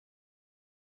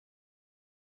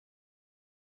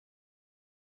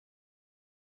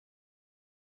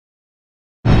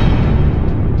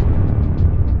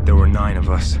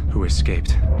us who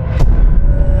escaped.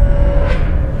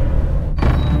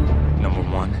 Number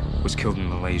 1 was killed in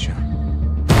Malaysia.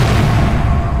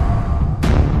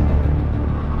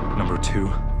 Number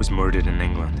 2 was murdered in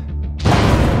England.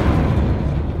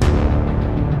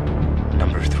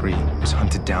 Number 3 was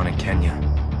hunted down in Kenya.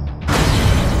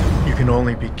 You can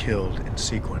only be killed in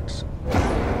sequence.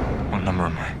 What number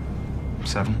am I?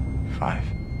 7? 5?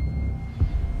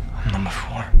 I'm number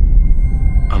 4.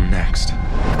 I'm next.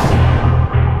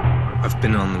 I've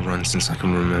been on the run since I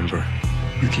can remember.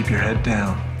 You keep your head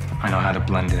down. I know how to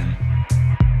blend in.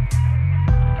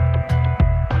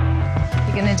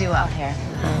 You're gonna do well here.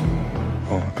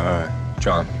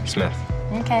 John Smith.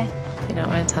 Okay. You don't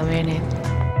want to tell me your name?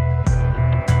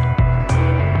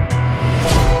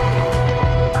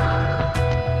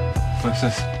 What's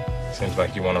this? Seems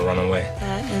like you want to run away.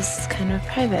 That is kind of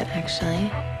private,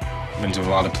 actually. I've been to a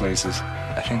lot of places.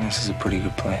 I think this is a pretty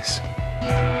good place.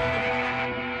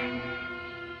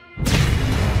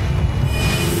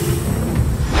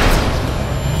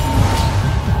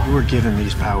 You were given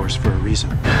these powers for a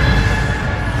reason.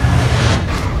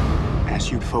 As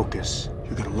you focus,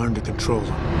 you're gonna learn to control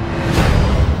them.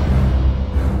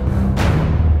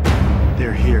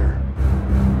 They're here.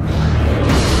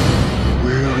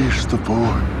 Where is the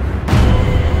boy?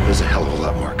 There's a hell of a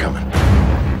lot more coming.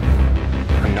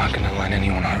 I'm not gonna let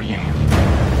anyone hurt you.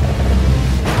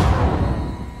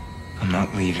 I'm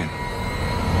not leaving.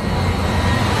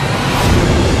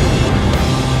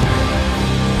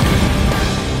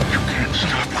 You can't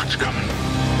stop what's coming.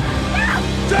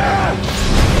 Dad!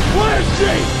 Where is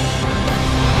she?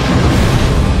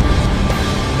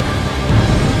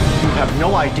 You have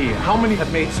no idea how many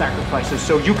have made sacrifices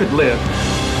so you could live.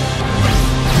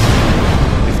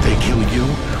 If they kill you,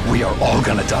 we are all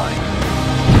gonna die.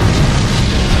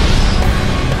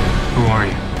 Who are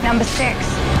you? Number 6.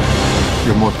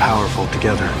 You're more powerful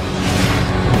together.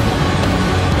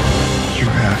 You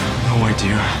have no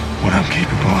idea what I'm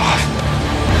capable of.